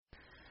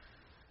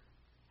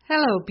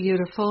Hello,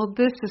 beautiful.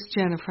 This is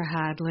Jennifer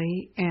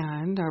Hadley,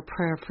 and our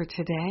prayer for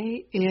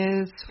today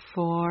is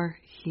for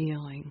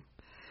healing.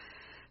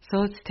 So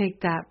let's take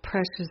that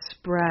precious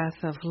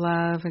breath of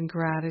love and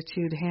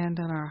gratitude, hand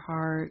on our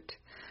heart,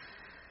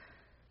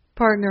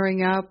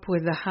 partnering up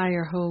with the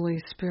higher Holy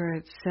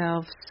Spirit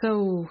self.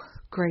 So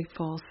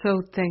grateful,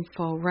 so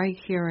thankful right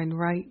here and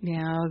right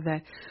now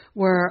that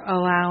we're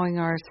allowing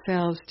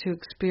ourselves to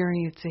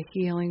experience a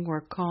healing. We're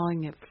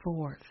calling it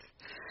forth.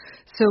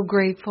 So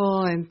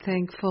grateful and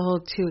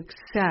thankful to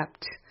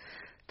accept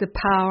the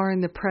power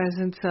and the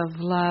presence of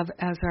love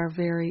as our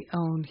very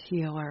own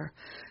healer.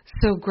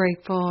 So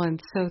grateful and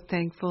so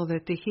thankful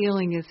that the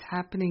healing is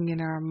happening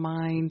in our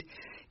mind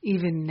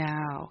even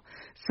now.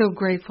 So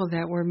grateful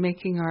that we're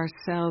making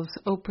ourselves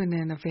open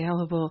and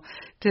available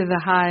to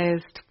the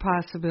highest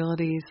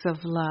possibilities of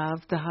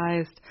love, the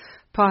highest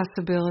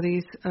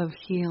possibilities of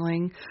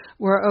healing.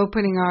 We're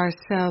opening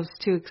ourselves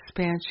to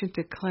expansion,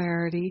 to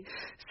clarity,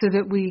 so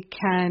that we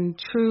can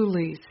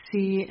truly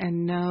see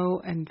and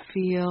know and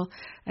feel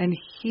and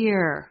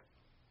hear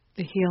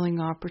the healing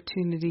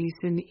opportunities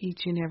in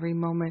each and every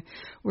moment.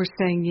 We're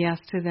saying yes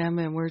to them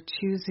and we're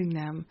choosing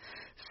them.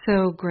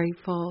 So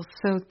grateful,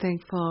 so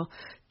thankful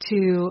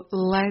to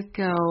let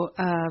go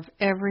of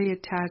every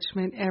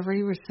attachment,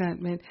 every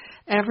resentment,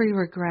 every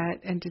regret,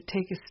 and to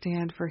take a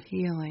stand for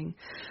healing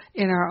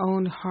in our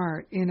own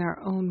heart, in our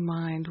own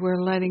mind.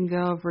 We're letting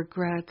go of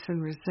regrets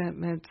and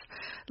resentments,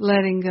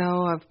 letting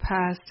go of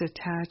past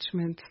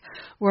attachments.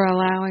 We're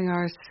allowing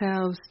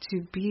ourselves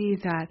to be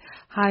that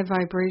high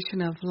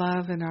vibration of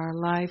love in our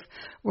life.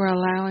 We're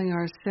allowing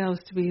ourselves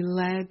to be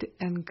led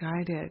and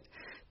guided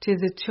to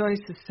the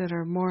choices that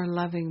are more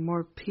loving,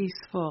 more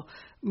peaceful,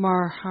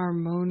 more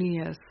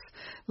harmonious,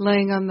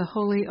 laying on the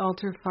holy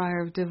altar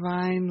fire of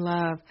divine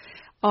love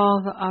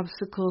all the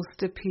obstacles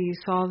to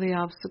peace, all the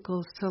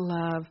obstacles to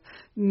love,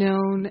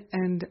 known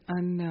and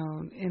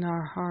unknown, in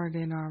our heart,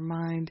 in our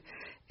mind,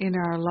 in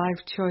our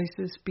life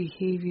choices,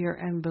 behavior,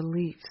 and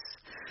beliefs.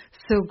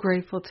 So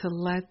grateful to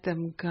let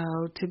them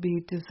go, to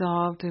be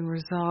dissolved and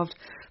resolved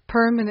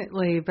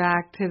permanently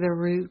back to the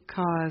root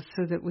cause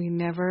so that we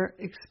never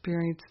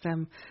experience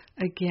them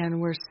again.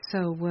 We're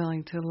so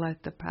willing to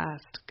let the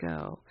past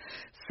go,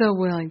 so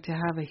willing to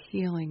have a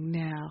healing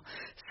now,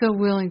 so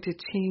willing to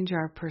change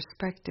our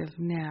perspective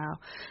now.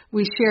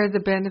 We share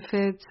the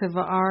benefits of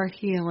our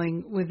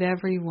healing with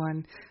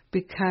everyone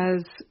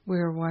because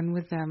we're one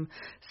with them.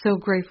 So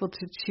grateful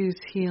to choose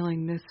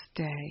healing this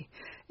day.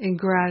 In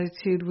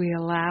gratitude, we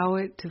allow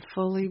it to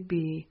fully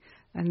be,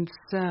 and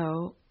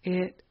so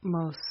it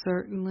most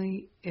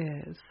certainly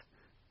is.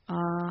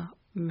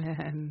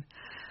 Amen.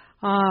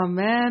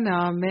 Amen,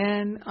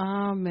 amen,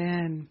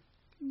 amen.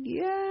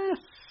 Yes.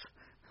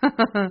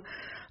 Oh,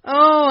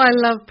 I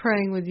love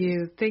praying with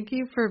you. Thank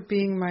you for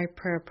being my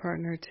prayer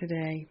partner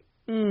today.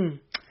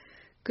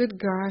 Good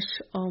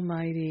gosh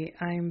almighty,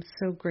 I am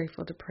so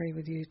grateful to pray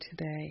with you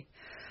today.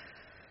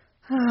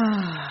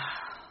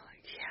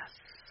 Yes.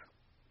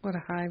 What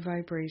a high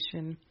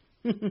vibration.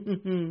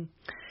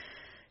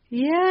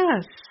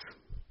 Yes.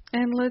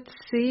 And let's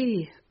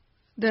see.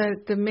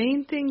 The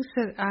main things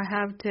that I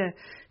have to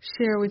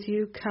share with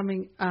you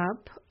coming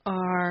up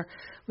are,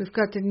 we've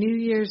got the New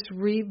Year's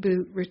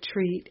Reboot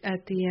Retreat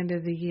at the end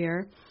of the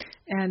year,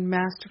 and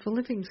Masterful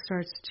Living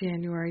starts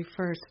January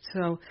 1st.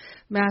 So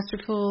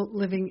Masterful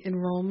Living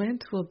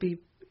enrollment will be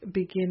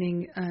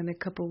beginning in a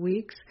couple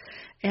weeks,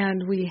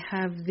 and we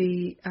have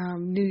the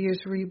New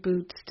Year's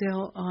Reboot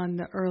still on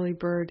the early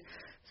bird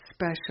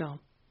special.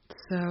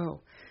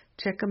 So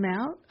check them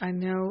out. I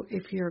know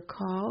if you're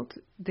called,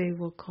 they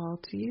will call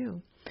to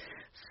you.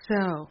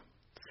 So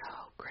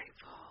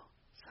grateful,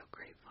 so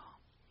grateful.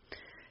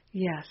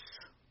 Yes,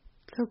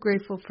 so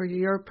grateful for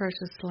your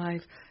precious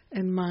life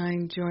and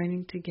mine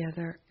joining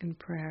together in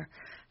prayer.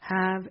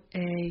 Have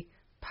a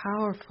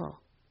powerful,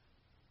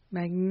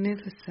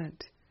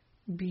 magnificent,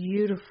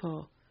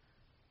 beautiful,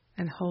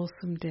 and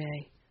wholesome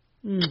day.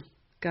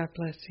 God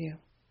bless you.